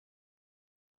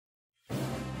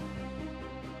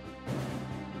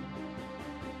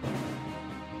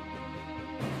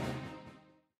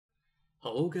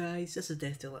Hello guys, this is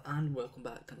Deathdealer and welcome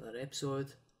back to another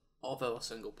episode of our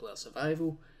single player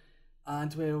survival.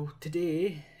 And well,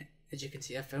 today, as you can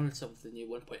see, I found some of the new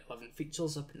 1.11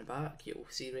 features up in the back. You'll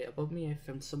see right above me I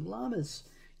found some llamas.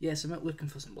 Yes, I'm out looking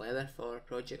for some leather for a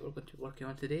project we're going to be working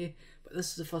on today, but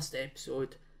this is the first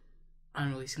episode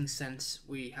I'm releasing since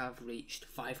we have reached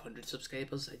 500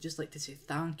 subscribers. I'd just like to say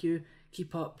thank you,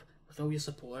 keep up with all your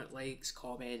support, likes,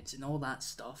 comments and all that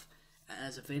stuff. It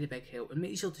is a very big help, and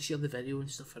make sure to share the video and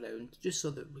stuff around just so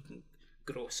that we can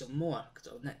grow some more,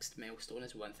 because our next milestone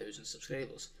is 1000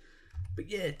 subscribers. But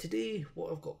yeah, today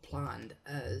what I've got planned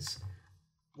is,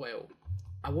 well,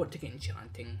 I want to get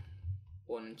enchanting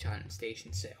on enchanting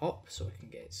station set up so I can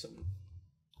get some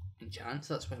enchants.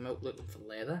 That's why I'm out looking for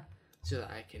leather so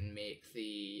that I can make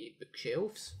the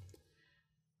bookshelves.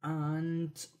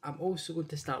 And I'm also going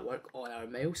to start work on our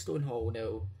milestone hall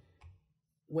now.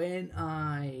 When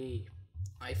I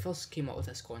first came up with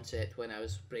this concept when I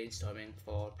was brainstorming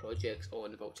for projects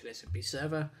on the VultureSMP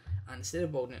server, and instead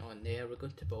of building it on there, we're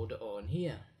going to build it on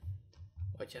here,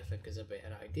 which I think is a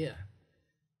better idea.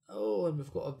 Oh, and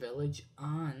we've got a village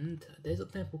and a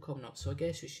desert temple coming up, so I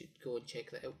guess we should go and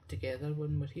check that out together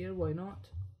when we're here, why not?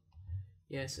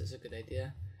 Yes, it's a good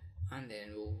idea, and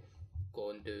then we'll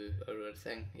go and do our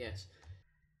thing, yes.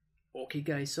 Okay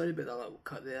guys, sorry about that little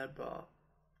cut there, but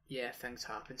yeah, things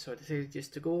happen, so I decided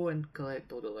just to go and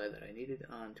collect all the leather I needed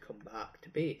and come back to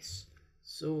base.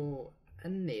 So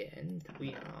in the end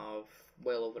we have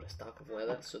well over a stack of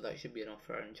leather, so that should be enough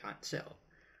for our enchant setup.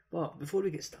 But before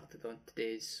we get started on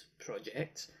today's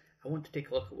project, I want to take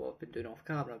a look at what I've been doing off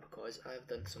camera, because I've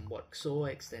done some work. So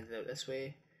I extended out this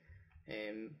way,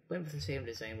 went with the same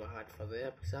design we had for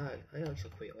there, because I actually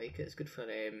quite like it. It's good for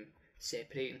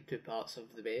separating two parts of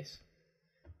the base.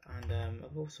 And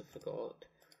I've also forgot,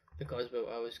 because well,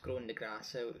 I was growing the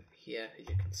grass out here, as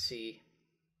you can see,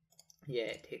 yeah,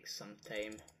 it takes some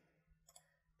time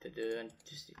to do and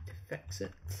just need to fix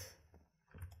it.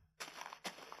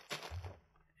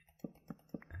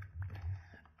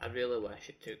 I really wish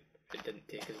it didn't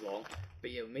take as long, but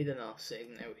yeah, we made another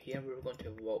segment out here. We were going to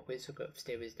have walkways, so we've got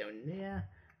stairways down there,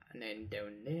 and then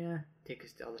down there, take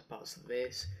us to other parts of the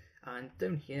base. And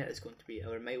down here is going to be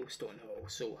our milestone hall,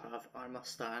 so we'll have armour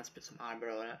stands, put some armour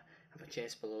on it, have a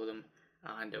chest below them,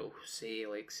 and it'll say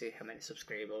how many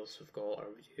subscribers we've got or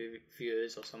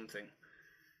views or something.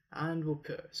 And we'll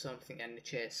put something in the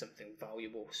chest, something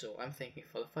valuable. So I'm thinking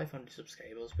for the 500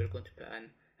 subscribers we're going to put in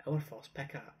our first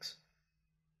pickaxe,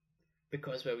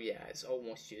 because well, yeah, it's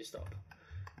almost used up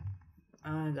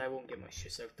and I won't get much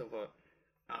use out of it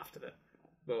after it.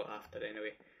 Well, after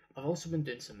anyway. I've also been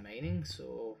doing some mining,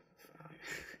 so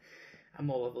I'm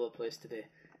all over the place today.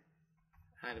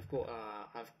 And I've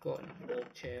got enough gold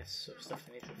chests of stuff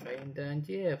I need to find, and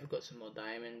yeah, I've got some more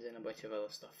diamonds and a bunch of other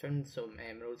stuff. Found some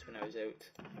emeralds when I was out,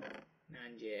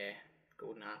 and yeah,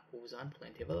 golden apples and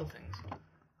plenty of other things.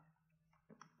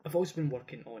 I've also been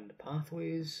working on the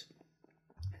pathways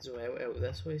as well out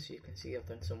this way, so you can see I've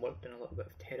done some work, done a little bit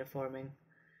of terraforming.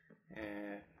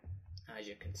 As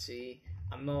you can see,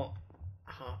 I'm not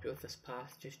happy with this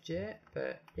path just yet,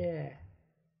 but yeah,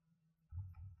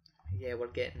 we're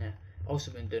getting it.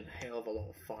 Also been doing a hell of a lot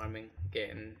of farming,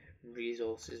 getting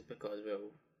resources, because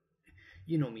well,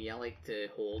 you know me, I like to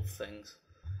hold things,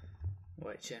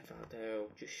 which in fact I'll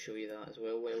just show you that as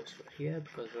well whilst we're here,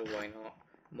 because well, why not.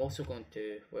 I'm also going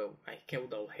to, well, I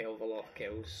killed a hell of a lot of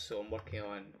kills, so I'm working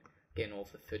on getting all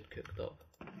the food cooked up.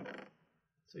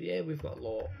 So yeah, we've got a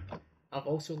lot. I've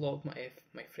also logged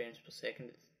my frames per second,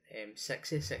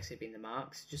 60 being the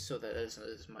max, just so that there isn't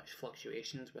as much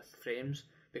fluctuations with frames,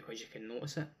 because you can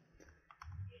notice it.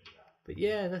 But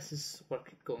yeah, this is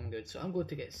going good, so I'm going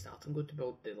to get started. I'm going to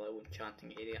build the little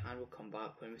enchanting area, and we'll come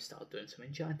back when we start doing some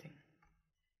enchanting.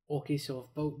 Okay, so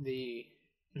I've built the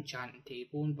enchanting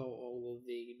table and built all of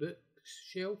the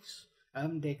bookshelves. I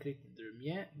haven't decorated the room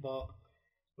yet, but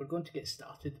we're going to get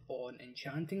started on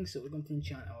enchanting. So we're going to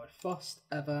enchant our first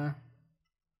ever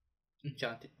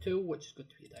enchanted tool, which is going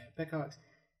to be a diamond pickaxe.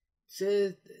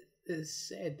 It's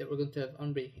said that we're going to have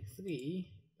Unbreaking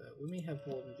 3, but we may have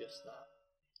more than just that.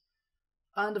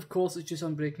 And of course it's just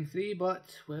Unbreaking 3,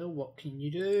 but well, what can you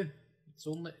do?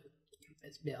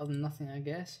 It's better than nothing, I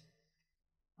guess.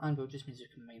 And well, just means you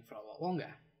can mine for a lot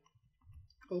longer.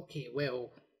 Okay,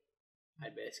 well,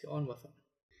 I'd best get on with it.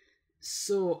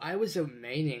 So I was out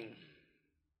mining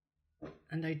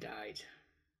and I died.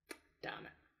 Damn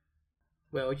it.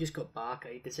 Well, I just got back.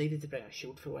 I decided to bring a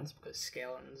shield for once, because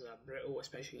skeletons are brutal,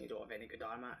 especially when you don't have any good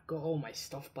armour. Got all my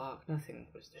stuff back, nothing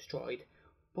was destroyed,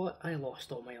 but I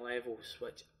lost all my levels,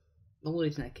 which the only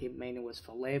reason I came mining was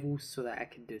for levels, so that I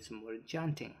could do some more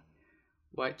enchanting.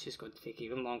 which is going to take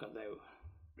even longer now.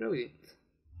 Brilliant.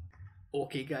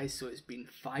 Okay guys, so it's been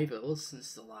 5 hours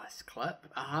since the last clip.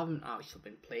 I haven't actually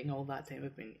been playing all that time.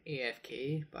 I've been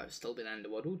AFK, but I've still been in the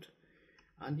world.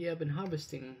 And yeah, I've been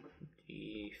harvesting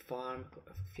the farm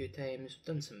a few times,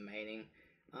 done some mining,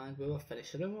 and we will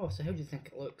finish the room off. So how do you think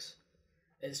it looks?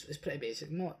 It's pretty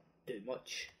basic, not too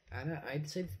much. And I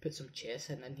decided to put some chests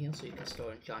in here so you can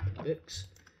store enchanted books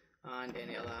and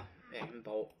any other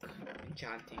bulk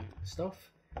enchanting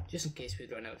stuff, just in case we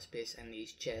run out of space in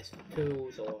these chests for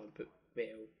tools or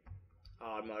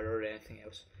armour or anything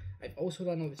else. I've also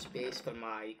run out of space for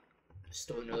my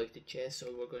stone related chests, so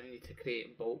we're going to need to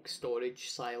create bulk storage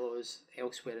silos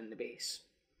elsewhere in the base.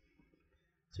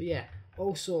 So yeah,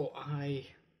 also I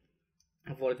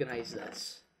have organised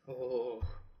this. Oh,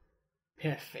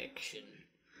 perfection.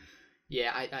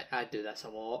 Yeah, I do this a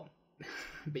lot.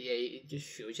 But yeah, it just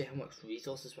shows you how much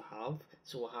resources we have.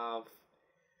 So we have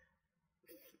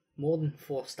more than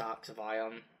 4 stacks of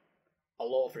iron, a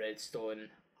lot of redstone,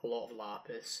 a lot of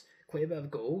lapis, quite a bit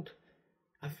of gold,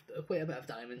 quite a bit of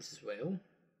diamonds as well,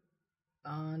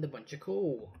 and a bunch of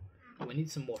coal. We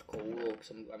need some more coal though,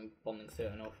 because I'm burning through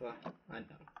enough of it, and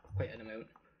quite an amount.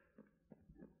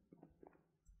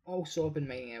 Also, I've been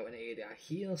mining out an area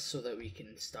here so that we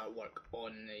can start work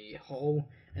on the hall,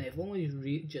 and I've only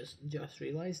just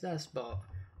realised this, but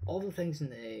all the things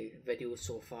in the video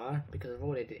so far, because I've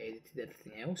already edited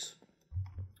everything else.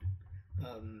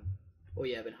 Oh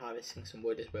yeah, I've been harvesting some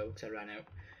wood as well because I ran out.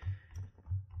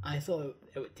 I thought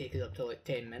it would take us up to like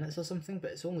 10 minutes or something,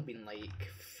 but it's only been like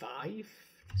 5.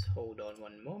 Just hold on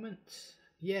one moment.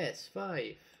 Yes,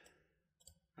 5.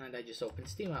 And I just opened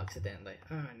Steam accidentally.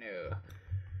 Oh no.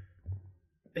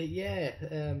 But yeah,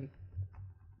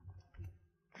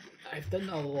 I've done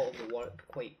a lot of the work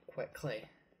quite quickly.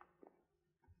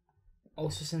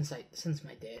 Also, since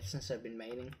my death, since I've been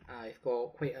mining, I've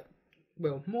got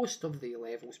most of the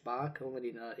levels back. I only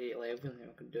need another 8 levels, and then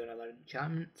I can do another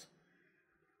enchantment.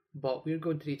 But we're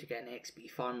going to need to get an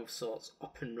XP farm of sorts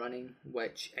up and running,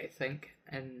 which I think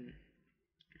in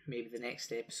maybe the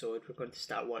next episode we're going to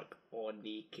start work on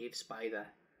the cave spider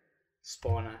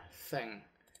spawner thing.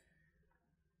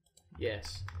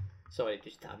 Yes, sorry,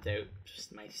 just tabbed out,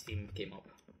 just my Steam came up.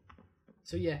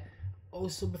 So yeah,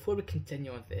 also before we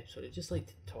continue on with the episode, I'd just like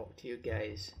to talk to you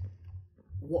guys.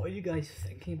 What are you guys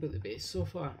thinking about the base so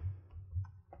far?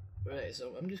 Right,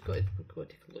 so I'm just going to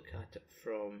take a look at it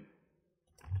from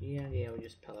here. Yeah, I'll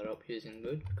just pillar up using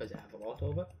wood because I have a lot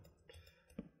of it.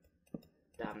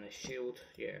 Damn the shield,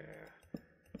 yeah.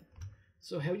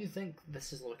 So how do you think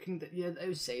this is looking? Yeah, the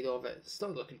outside of it, it's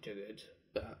not looking too good,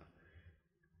 but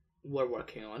we're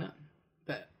working on it.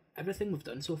 But everything we've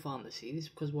done so far in the series,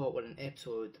 because we're in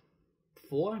episode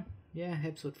 4, yeah,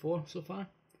 episode 4 so far.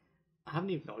 I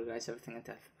haven't even organised everything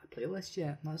into a playlist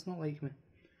yet. That's not like me.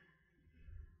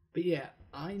 But yeah,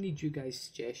 I need you guys'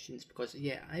 suggestions because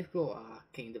yeah, I've got a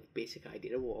kind of basic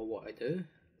idea of what I do,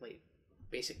 like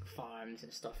basic farms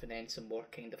and stuff, and then some more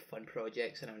kind of fun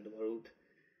projects around the world.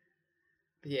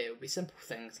 But yeah, it would be simple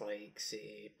things like,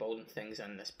 say, building things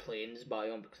in this plains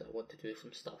biome because I want to do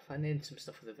some stuff, and then some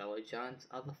stuff with the village and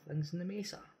other things in the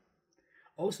mesa.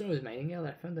 Also, when I was mining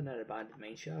earlier, I found another abandoned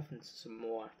mine shaft and some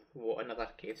more, another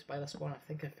cave spider spawn. I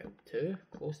think I found 2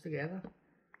 close together.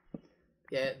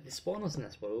 Yeah, the spawners in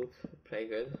this world are pretty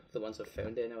good, the ones I've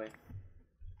found anyway.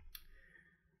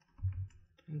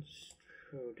 Just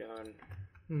scroll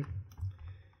down.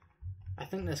 I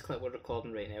think this clip we're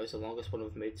recording right now is the longest one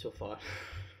we've made so far.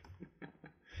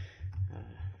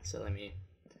 Silly me.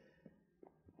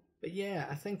 But yeah,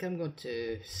 I think I'm going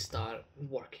to start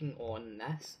working on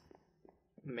this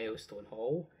Milestone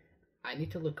haul. I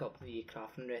need to look up the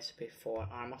crafting recipe for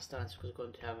armour stands because we're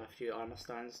going to have a few armour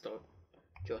stands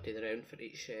jotted around for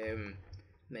each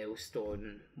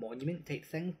milestone monument type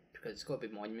thing, because it's got to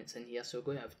be monuments in here. So we're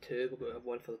going to have 2. We're going to have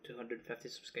one for the 250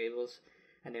 subscribers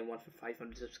and then one for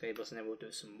 500 subscribers, and then we'll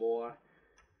do some more.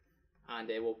 And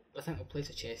I think we'll place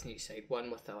a chest on each side,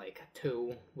 one with a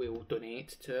tool we'll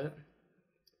donate to it.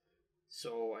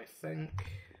 So I think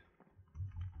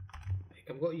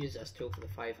I'm going to use this tool for the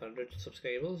 500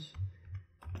 subscribers,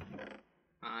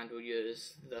 and we'll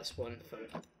use this one for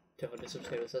 200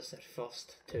 subscribers. This is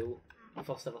our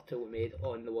first ever tool we made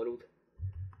on the world.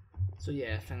 So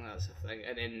yeah, I think that's the thing.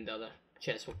 And then the other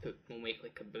chest we'll make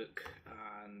like a book,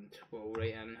 and we'll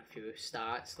write in a few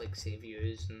stats like save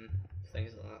views and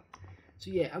things like that. So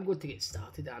yeah, I'm going to get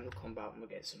started and we'll come back and we'll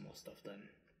get some more stuff done.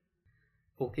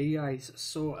 Okay guys,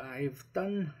 so I've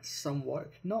done some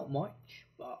work, not much,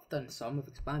 but I've done some. I've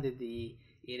expanded the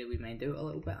area we mined out a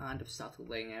little bit, and I've started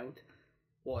laying out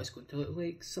what it's going to look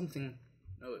like, something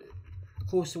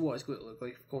close to what it's going to look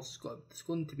like. Of course, there's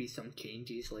going to be some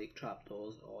changes like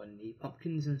trapdoors on the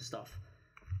pumpkins and stuff.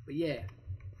 But yeah,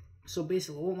 so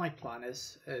basically what my plan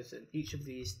is in each of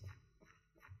these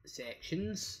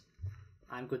sections,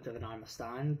 I'm going to have an armor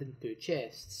stand and 2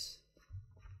 chests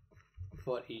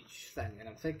for each thing. And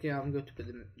I'm thinking I'm going to put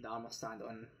the armor stand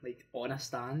on a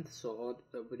stand, so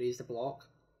it would raise the block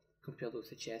compared with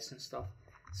the chests and stuff.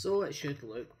 So it should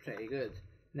look pretty good.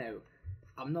 Now,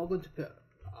 I'm not going to put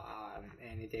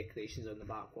any decorations on the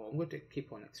back wall. I'm going to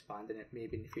keep on expanding it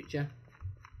maybe in the future,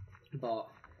 but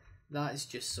that is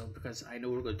just so because I know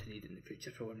we're going to need it in the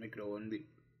future for when we grow and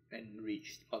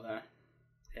reach other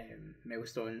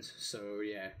milestones. So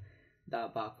yeah,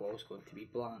 that back wall is going to be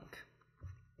blank.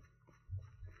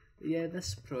 But yeah,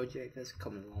 this project is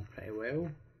coming along pretty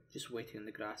well, just waiting on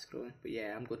the grass growing. But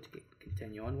yeah, I'm going to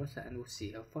continue on with it and we'll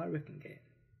see how far we can get.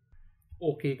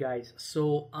 Okay guys,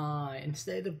 so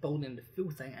instead of building the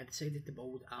full thing, I decided to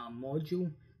build a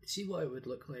module to see what it would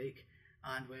look like.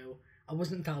 And well, I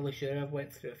wasn't entirely sure. I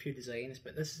went through a few designs,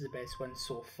 but this is the best one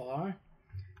so far.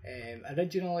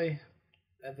 Originally,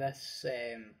 this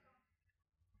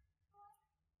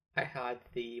I had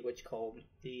the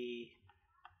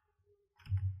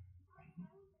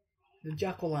the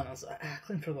jack-o'-lanterns. I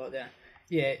clearly forgot there.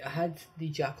 Yeah, I had the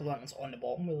jack-o'-lanterns on the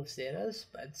bottom where the stair is,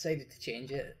 but I decided to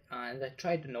change it, and I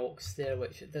tried an oak stair,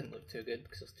 which it didn't look too good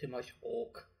because there's too much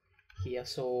oak here,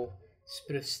 so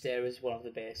spruce stair is one of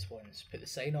the best ones. Put the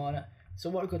sign on it. So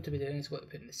what I'm going to be doing is going to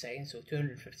put in the sign, so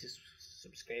 250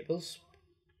 subscribers.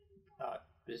 That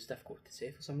was difficult to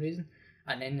say for some reason.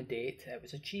 And then the date it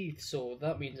was achieved, so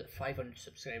that means that 500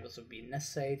 subscribers will be on this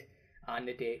side, and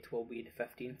the date will be the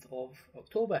 15th of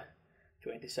October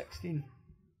 2016.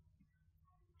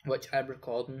 Which I'm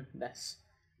recording this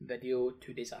video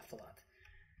 2 days after that.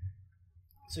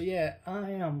 So yeah, I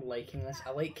am liking this.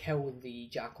 I like how the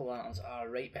jack-o'-lanterns are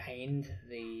right behind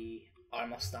the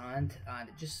armor stand, and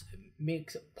it just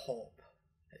makes it pop.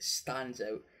 It stands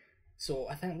out. So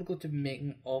I think we're going to be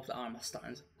making all of the armor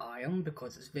stands iron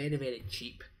because it's very, very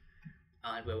cheap.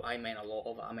 And well, I mine a lot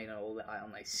of it. I mine all the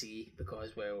iron I see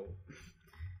because, well,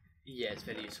 yeah, it's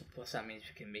very useful. Plus that means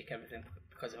we can make everything.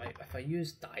 Because if I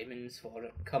use diamonds for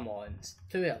it, come on, it's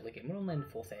too early game. We're only in the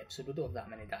 4th episode, we don't have that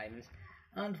many diamonds.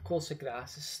 And of course the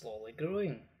grass is slowly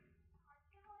growing.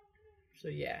 So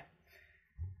yeah.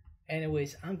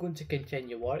 Anyways, I'm going to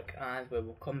continue work and we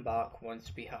will come back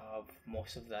once we have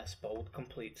most of this build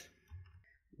complete.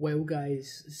 Well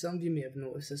guys, some of you may have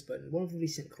noticed this, but in one of the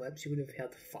recent clips you would have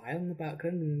heard fire in the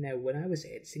background. And now when I was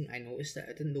editing I noticed it.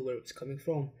 I didn't know where it was coming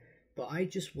from. But I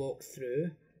just walked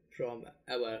through from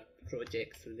our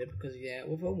project through there because yeah,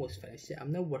 we've almost finished it.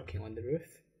 I'm now working on the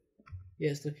roof. Yeah,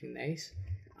 it's looking nice.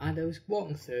 And I was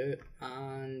walking through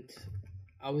and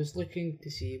I was looking to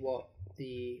see what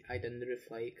I done the roof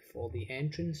like for the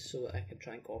entrance so that I could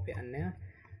try and copy it in there.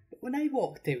 But when I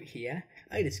walked out here,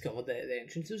 I discovered that the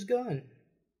entrance was gone.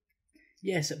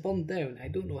 Yes, it burned down. I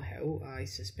don't know how. I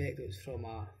suspect it was from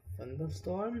a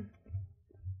thunderstorm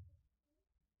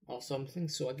or something.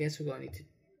 So I guess we're going to need to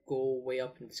go way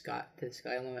up in the sky to the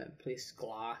sky limit and place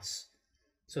glass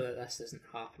so that this doesn't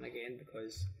happen again,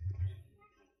 because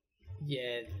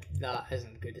yeah, that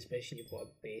isn't good, especially when you've got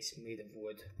a base made of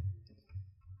wood.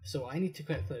 So I need to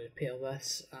quickly repair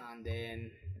this and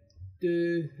then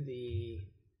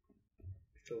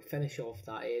finish off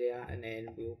that area and then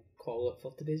we'll call it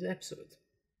for today's episode.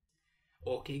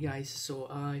 Okay guys, so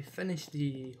I finished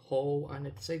the haul and I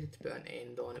decided to put an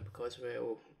end on it because,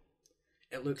 well,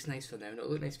 it looks nice for now and it'll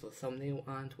look nice for the thumbnail,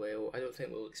 and well, I don't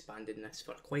think we'll expand in this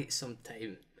for quite some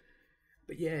time.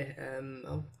 But yeah,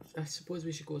 I suppose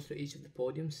we should go through each of the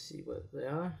podiums, see what they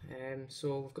are.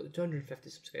 So we've got the 250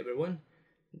 subscriber one.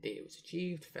 Date was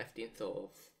achieved, 15th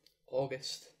of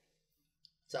August.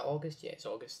 Is that August? Yeah, it's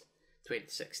August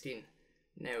 2016.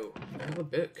 Now, I have a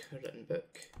written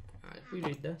book, and if we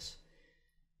read this,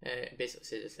 it basically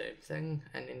says the same thing,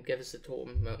 and then gives us the total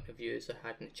amount of views I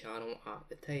had in the channel at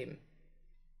the time.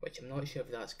 Which I'm not sure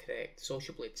if that's correct.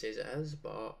 Social Blade says it is,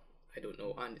 but I don't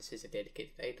know, and it says a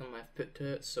dedicated item I've put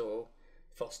to it, so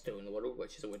first tool in the world,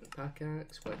 which is a wooden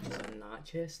pickaxe, which is in that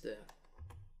chest there.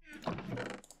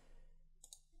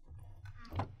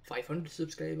 500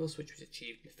 subscribers, which was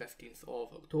achieved the 15th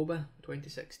of October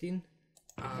 2016,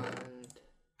 and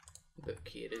the book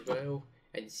here as well,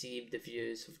 and see the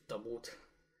views have doubled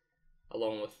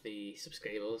along with the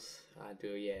subscribers. And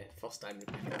yeah, first time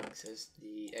pickaxe is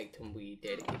the item we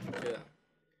dedicated to it.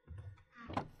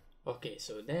 Okay,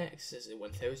 so next is the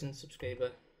 1000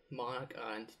 subscriber mark,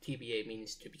 and TBA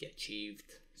means to be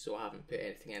achieved, so I haven't put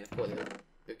anything in. I've got the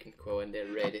book and quill in there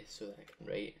ready so that I can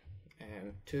write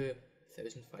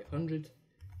 2500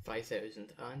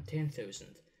 5,000 and 10,000.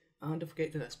 And if we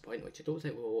get to this point, which I don't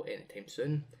think we will anytime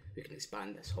soon, we can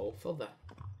expand this hall further.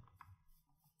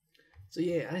 So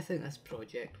yeah, I think this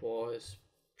project was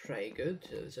pretty good.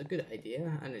 It was a good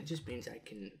idea, and it just means I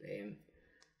can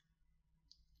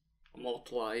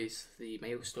immortalise the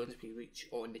milestones we reach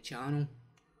on the channel,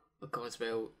 because,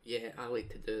 well, yeah, I like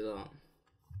to do that.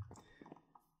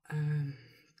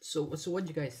 So what do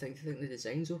you guys think? Do you think the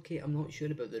design's okay? I'm not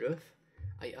sure about the roof.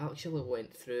 I actually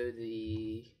went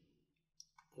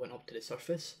up to the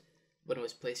surface when I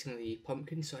was placing the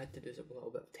pumpkin, so I had to do a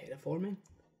little bit of terraforming.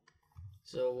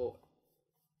 So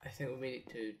I think we may need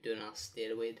to do a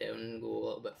stairway down and go a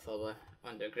little bit further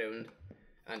underground,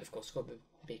 and of course I'll be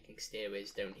making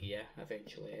stairways down here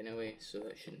eventually anyway, so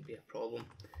that shouldn't be a problem.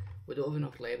 We don't have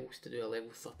enough levels to do a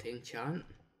level 13 enchant,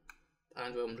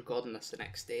 and I'm recording this the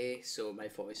next day, so my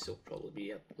voice will probably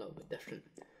be a little bit different.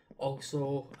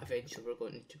 Also, eventually we're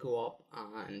going to go up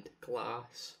and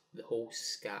glass the whole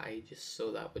sky, just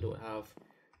so that we don't have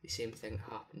the same thing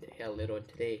that happened earlier on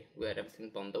today, where everything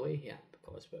burned away here,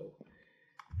 because, well,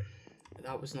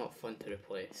 that was not fun to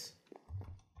replace.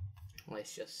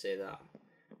 Let's just say that.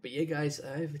 But yeah guys,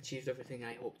 I've achieved everything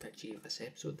I hoped to achieve this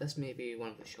episode. This may be one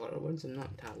of the shorter ones, I'm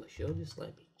not entirely sure, just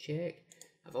let me check.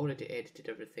 I've already edited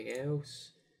everything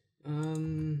else.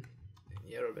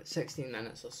 Yeah, we're about 16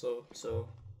 minutes or so, so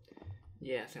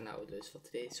yeah, I think that will do us for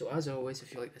today. So as always,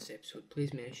 if you like this episode,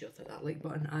 please make sure to hit that like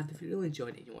button, and if you really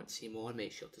enjoyed it and you want to see more,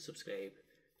 make sure to subscribe.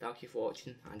 Thank you for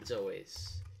watching, and as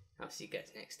always, I'll see you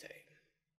guys next time.